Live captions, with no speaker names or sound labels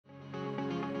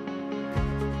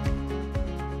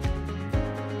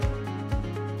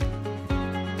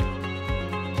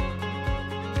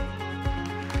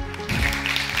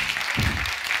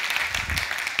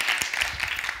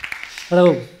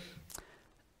Hello.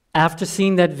 After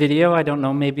seeing that video, I don't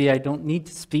know, maybe I don't need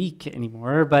to speak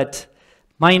anymore, but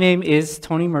my name is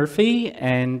Tony Murphy,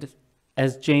 and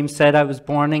as James said, I was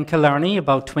born in Killarney,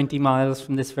 about 20 miles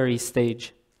from this very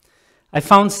stage. I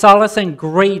found solace and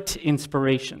great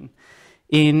inspiration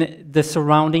in the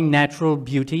surrounding natural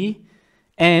beauty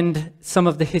and some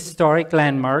of the historic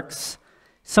landmarks,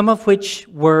 some of which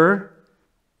were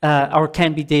or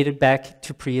can be dated back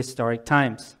to prehistoric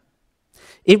times.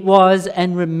 It was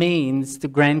and remains the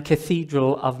grand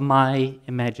cathedral of my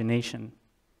imagination.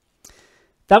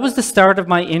 That was the start of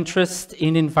my interest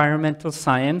in environmental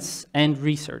science and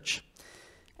research.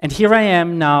 And here I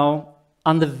am now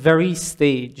on the very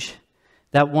stage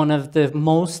that one of the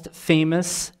most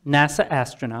famous NASA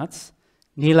astronauts,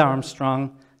 Neil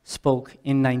Armstrong, spoke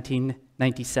in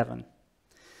 1997.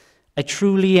 I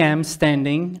truly am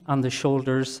standing on the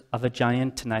shoulders of a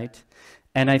giant tonight,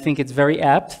 and I think it's very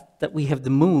apt that we have the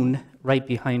moon right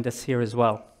behind us here as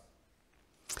well.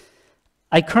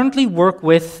 I currently work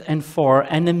with and for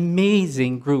an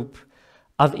amazing group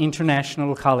of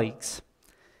international colleagues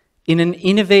in an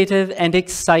innovative and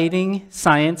exciting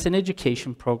science and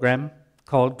education program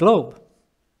called GLOBE.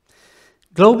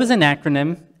 GLOBE is an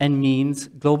acronym and means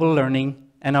Global Learning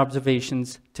and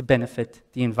Observations to Benefit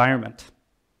the Environment.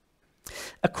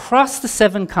 Across the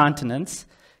 7 continents,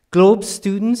 GLOBE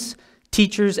students,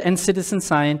 teachers, and citizen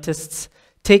scientists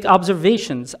take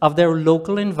observations of their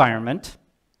local environment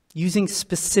using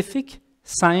specific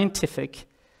scientific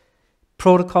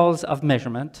protocols of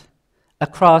measurement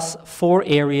across 4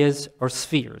 areas or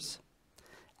spheres: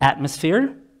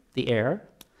 atmosphere, the air;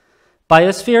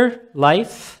 biosphere,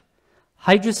 life;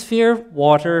 hydrosphere,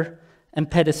 water;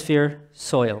 and pedosphere,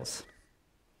 soils.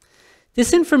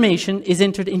 This information is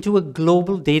entered into a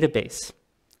global database,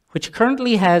 which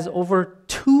currently has over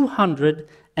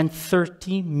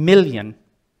 230 million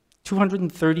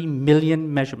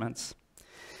measurements,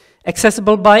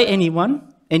 accessible by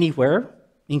anyone, anywhere,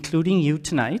 including you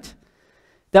tonight,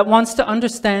 that wants to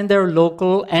understand their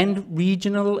local and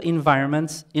regional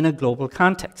environments in a global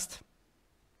context.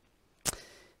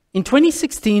 In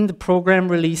 2016, the program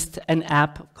released an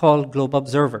app called Globe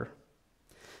Observer.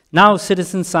 Now,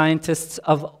 citizen scientists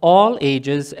of all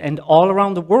ages and all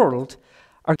around the world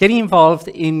are getting involved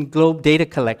in GLOBE data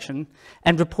collection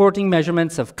and reporting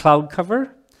measurements of cloud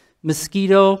cover,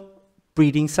 mosquito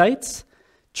breeding sites,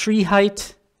 tree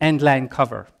height, and land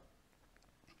cover.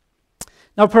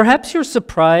 Now, perhaps you're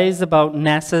surprised about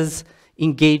NASA's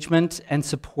engagement and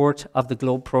support of the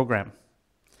GLOBE program.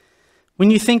 When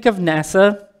you think of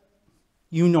NASA,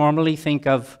 you normally think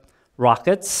of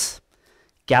rockets,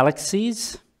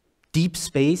 galaxies, deep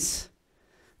space,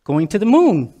 going to the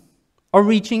moon, or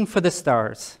reaching for the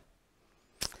stars.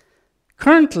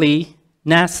 Currently,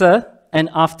 NASA, and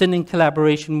often in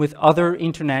collaboration with other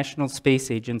international space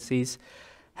agencies,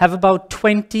 have about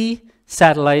 20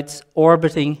 satellites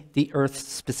orbiting the Earth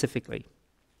specifically.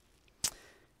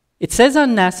 It says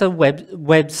on NASA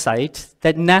website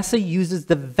that NASA uses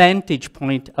the vantage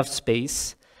point of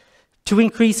space to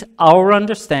increase our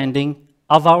understanding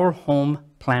of our home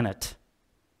planet.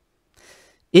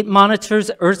 It monitors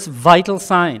Earth's vital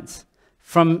signs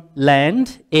from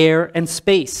land, air, and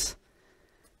space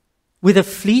with a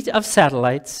fleet of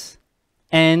satellites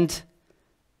and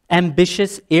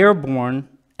ambitious airborne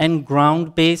and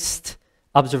ground-based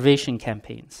observation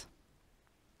campaigns.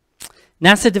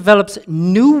 NASA develops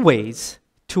new ways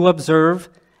to observe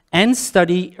and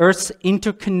study Earth's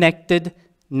interconnected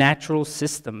natural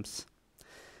systems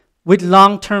with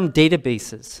long-term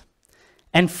databases,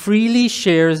 and freely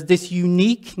shares this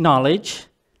unique knowledge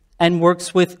and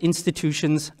works with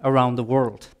institutions around the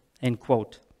world, end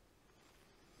quote.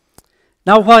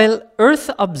 Now, while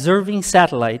Earth-observing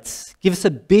satellites give us a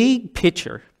big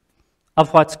picture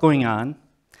of what's going on,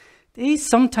 they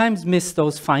sometimes miss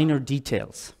those finer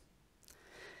details.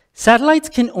 Satellites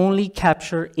can only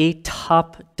capture a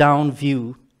top-down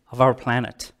view of our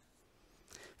planet.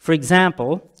 For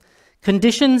example,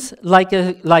 conditions like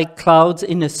clouds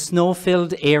in a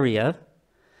snow-filled area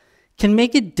can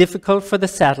make it difficult for the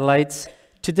satellites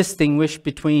to distinguish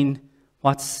between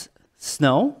what's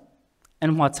snow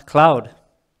and what's cloud.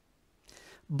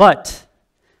 But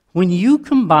when you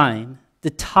combine the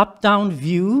top-down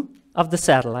view of the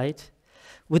satellite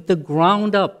with the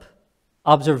ground-up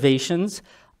observations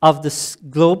of the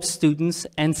GLOBE students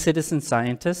and citizen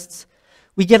scientists,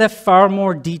 we get a far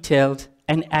more detailed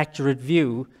and accurate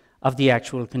view of the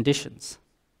actual conditions.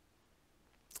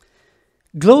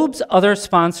 GLOBE's other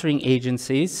sponsoring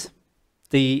agencies,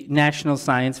 the National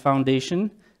Science Foundation,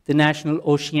 the National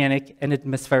Oceanic and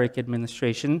Atmospheric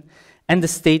Administration, and the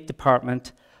State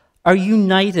Department, are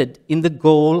united in the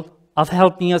goal of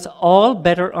helping us all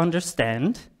better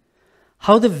understand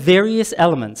how the various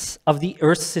elements of the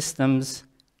Earth systems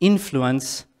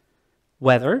influence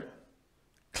weather,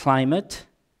 climate,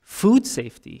 food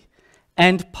safety,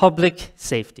 and public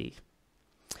safety.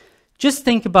 Just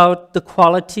think about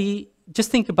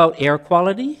air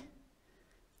quality,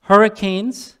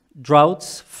 hurricanes,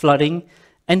 droughts, flooding,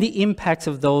 and the impacts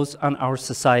of those on our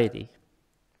society.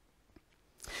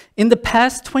 In the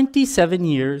past 27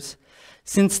 years,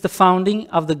 since the founding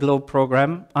of the GLOBE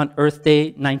program on Earth Day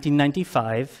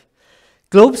 1995,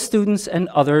 GLOBE students and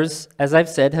others, as I've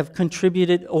said, have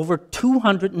contributed over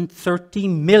 230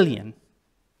 million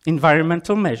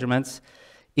environmental measurements,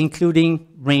 including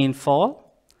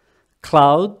rainfall,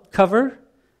 cloud cover,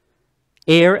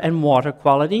 air and water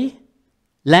quality,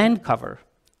 land cover,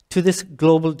 to this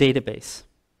global database.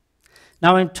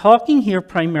 Now, I'm talking here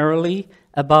primarily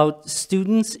about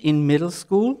students in middle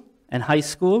school and high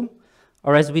school,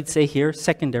 or as we'd say here,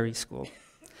 secondary school.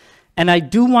 And I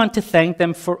do want to thank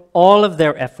them for all of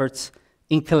their efforts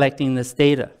in collecting this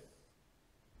data.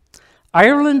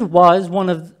 Ireland was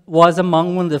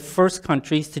among one of the first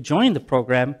countries to join the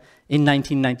program in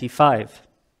 1995.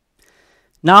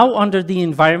 Now, under the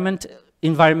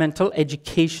Environmental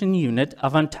Education Unit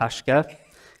of An Taisce,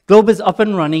 GLOBE is up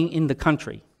and running in the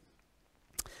country.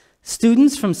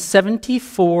 Students from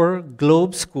 74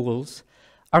 GLOBE schools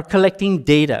are collecting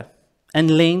data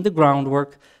and laying the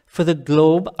groundwork for the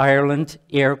GLOBE Ireland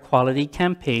Air Quality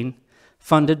Campaign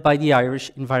funded by the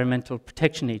Irish Environmental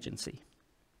Protection Agency.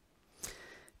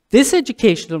 This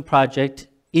educational project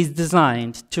is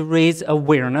designed to raise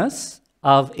awareness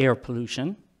of air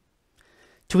pollution,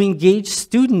 to engage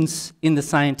students in the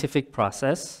scientific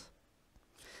process,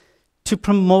 to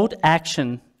promote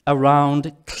action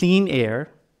around clean air,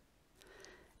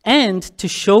 and to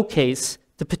showcase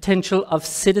the potential of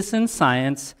citizen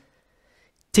science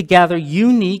to gather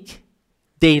unique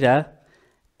data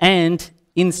and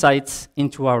insights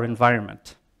into our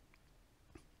environment.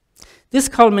 This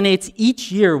culminates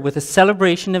each year with a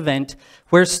celebration event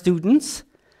where students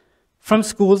from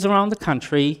schools around the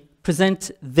country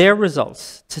present their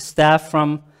results to staff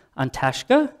from An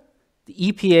Taisce, the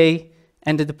EPA,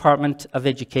 and the Department of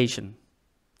Education.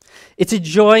 It's a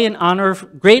joy and honor,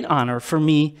 great honor for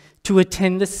me to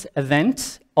attend this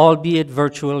event, albeit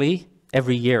virtually,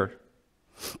 every year.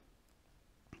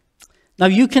 Now,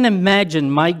 you can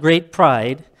imagine my great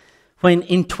pride when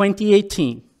in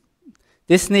 2018,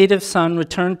 this native son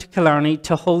returned to Killarney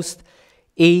to host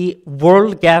a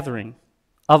world gathering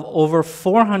of over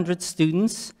 400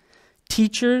 students,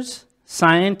 teachers,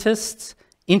 scientists,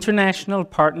 international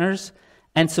partners,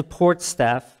 and support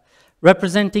staff,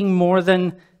 representing more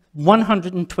than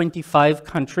 125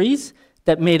 countries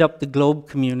that made up the GLOBE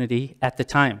community at the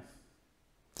time.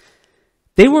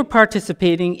 They were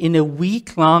participating in a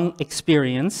week-long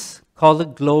experience called the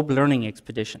GLOBE Learning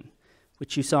Expedition,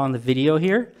 which you saw in the video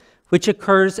here, which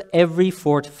occurs every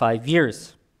 4 to 5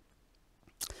 years.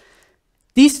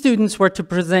 These students were to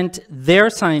present their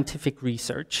scientific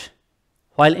research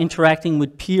while interacting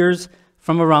with peers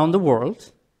from around the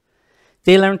world.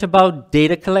 They learned about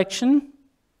data collection,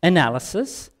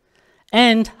 analysis,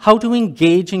 and how to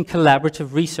engage in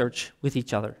collaborative research with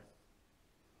each other.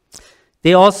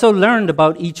 They also learned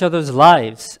about each other's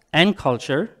lives and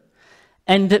culture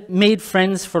and made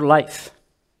friends for life.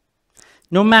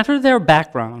 No matter their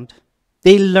background,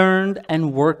 they learned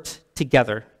and worked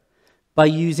together by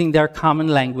using their common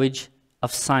language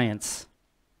of science.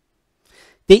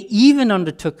 They even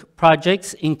undertook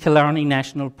projects in Killarney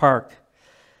National Park,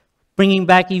 bringing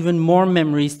back even more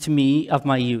memories to me of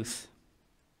my youth.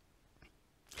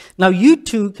 Now, you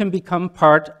too can become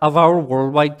part of our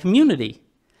worldwide community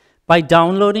by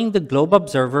downloading the GLOBE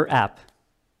Observer app.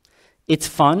 It's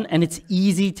fun and it's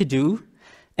easy to do,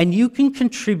 and you can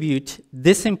contribute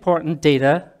this important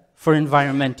data for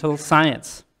environmental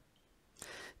science.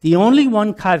 The only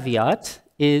one caveat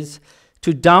is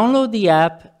to download the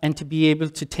app and to be able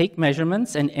to take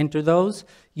measurements and enter those,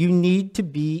 you need to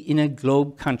be in a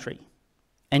GLOBE country.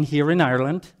 And here in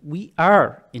Ireland, we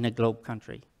are in a GLOBE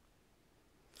country.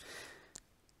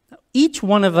 Now, each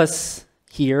one of us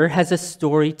here has a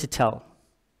story to tell.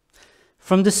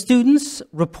 From the students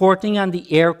reporting on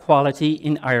the air quality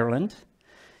in Ireland,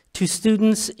 to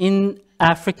students in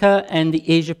Africa and the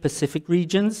Asia-Pacific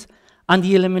regions on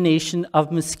the elimination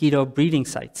of mosquito breeding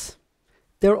sites.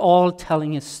 They're all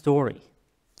telling a story.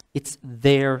 It's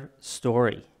their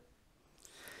story.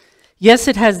 Yes,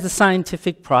 it has the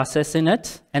scientific process in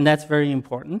it, and that's very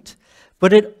important,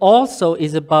 but it also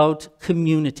is about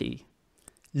community,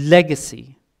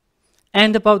 legacy,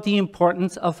 and about the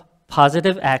importance of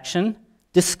positive action,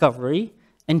 discovery,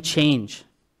 and change.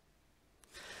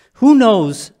 Who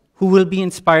knows who will be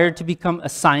inspired to become a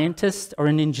scientist or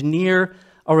an engineer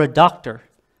or a doctor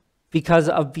because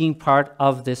of being part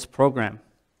of this program?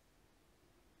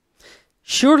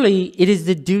 Surely it is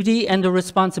the duty and the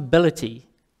responsibility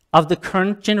of the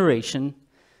current generation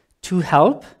to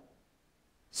help,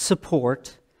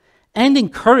 support, and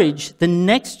encourage the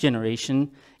next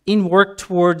generation in work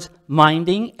towards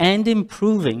minding and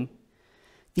improving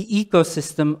the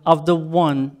ecosystem of the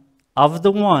one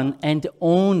and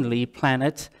only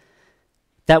planet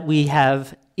that we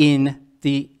have in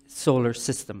the solar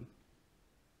system.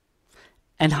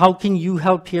 And how can you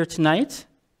help here tonight?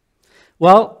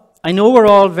 Well, I know we're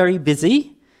all very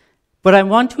busy, but I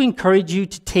want to encourage you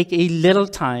to take a little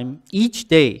time each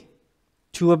day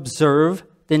to observe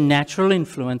the natural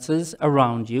influences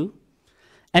around you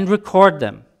and record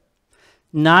them,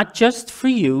 not just for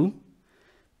you,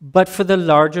 but for the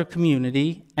larger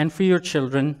community and for your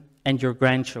children and your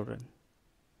grandchildren.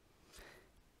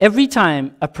 Every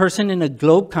time a person in a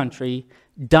GLOBE country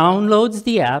downloads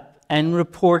the app and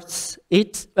reports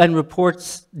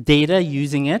data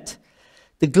using it,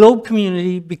 the GLOBE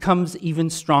community becomes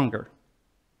even stronger.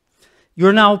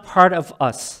 You're now part of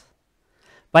us.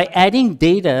 By adding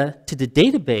data to the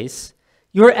database,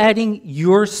 you're adding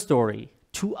your story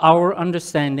to our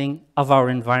understanding of our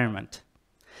environment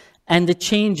and the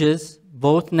changes,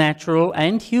 both natural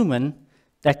and human,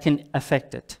 that can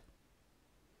affect it.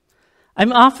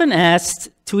 I'm often asked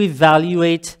to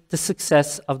evaluate the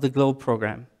success of the GLOBE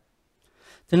program.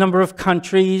 The number of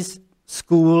countries,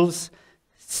 schools,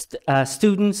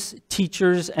 students,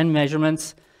 teachers, and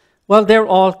measurements, well, they're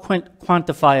all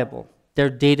quantifiable. They're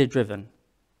data-driven.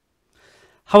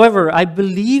 However, I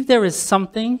believe there is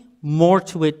something more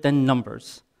to it than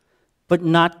numbers, but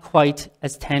not quite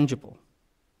as tangible.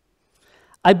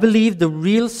 I believe the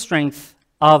real strength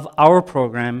of our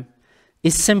program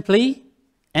is simply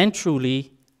and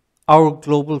truly our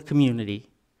global community,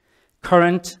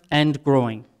 current and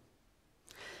growing.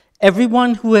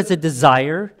 Everyone who has a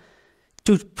desire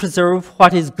to preserve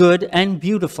what is good and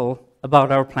beautiful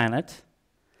about our planet,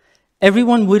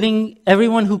 everyone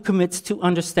who commits to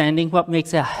understanding what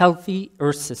makes a healthy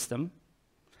Earth system,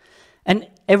 and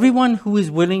everyone who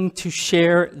is willing to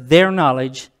share their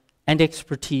knowledge and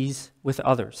expertise with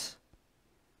others.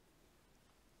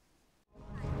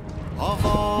 Of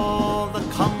all the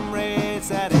comrades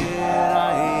that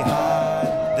I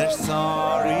had, they're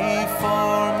sorry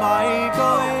for my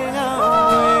going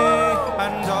away,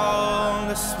 and all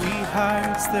the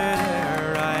sweethearts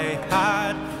that I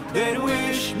had, they'd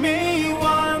wish me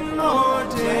one more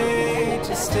day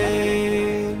to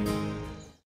stay.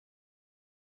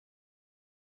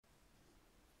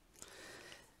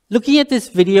 Looking at this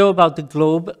video about the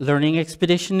GLOBE Learning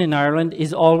Expedition in Ireland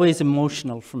is always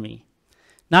emotional for me.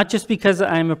 Not just because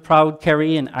I'm a proud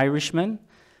Kerry and Irishman,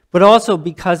 but also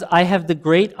because I have the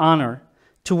great honor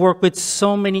to work with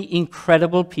so many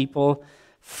incredible people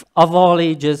of all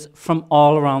ages from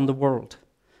all around the world,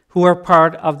 who are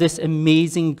part of this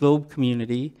amazing GLOBE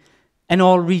community and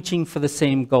all reaching for the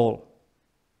same goal.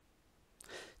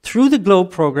 Through the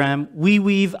GLOBE program, we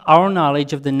weave our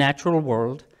knowledge of the natural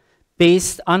world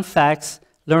based on facts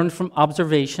learned from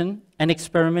observation and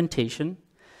experimentation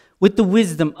with the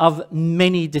wisdom of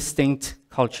many distinct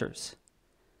cultures,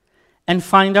 and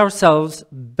find ourselves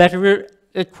better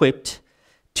equipped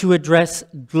to address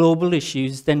global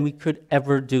issues than we could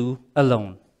ever do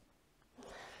alone.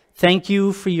 Thank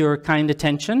you for your kind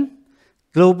attention.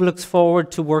 GLOBE looks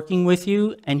forward to working with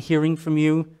you and hearing from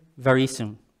you very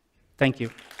soon. Thank you.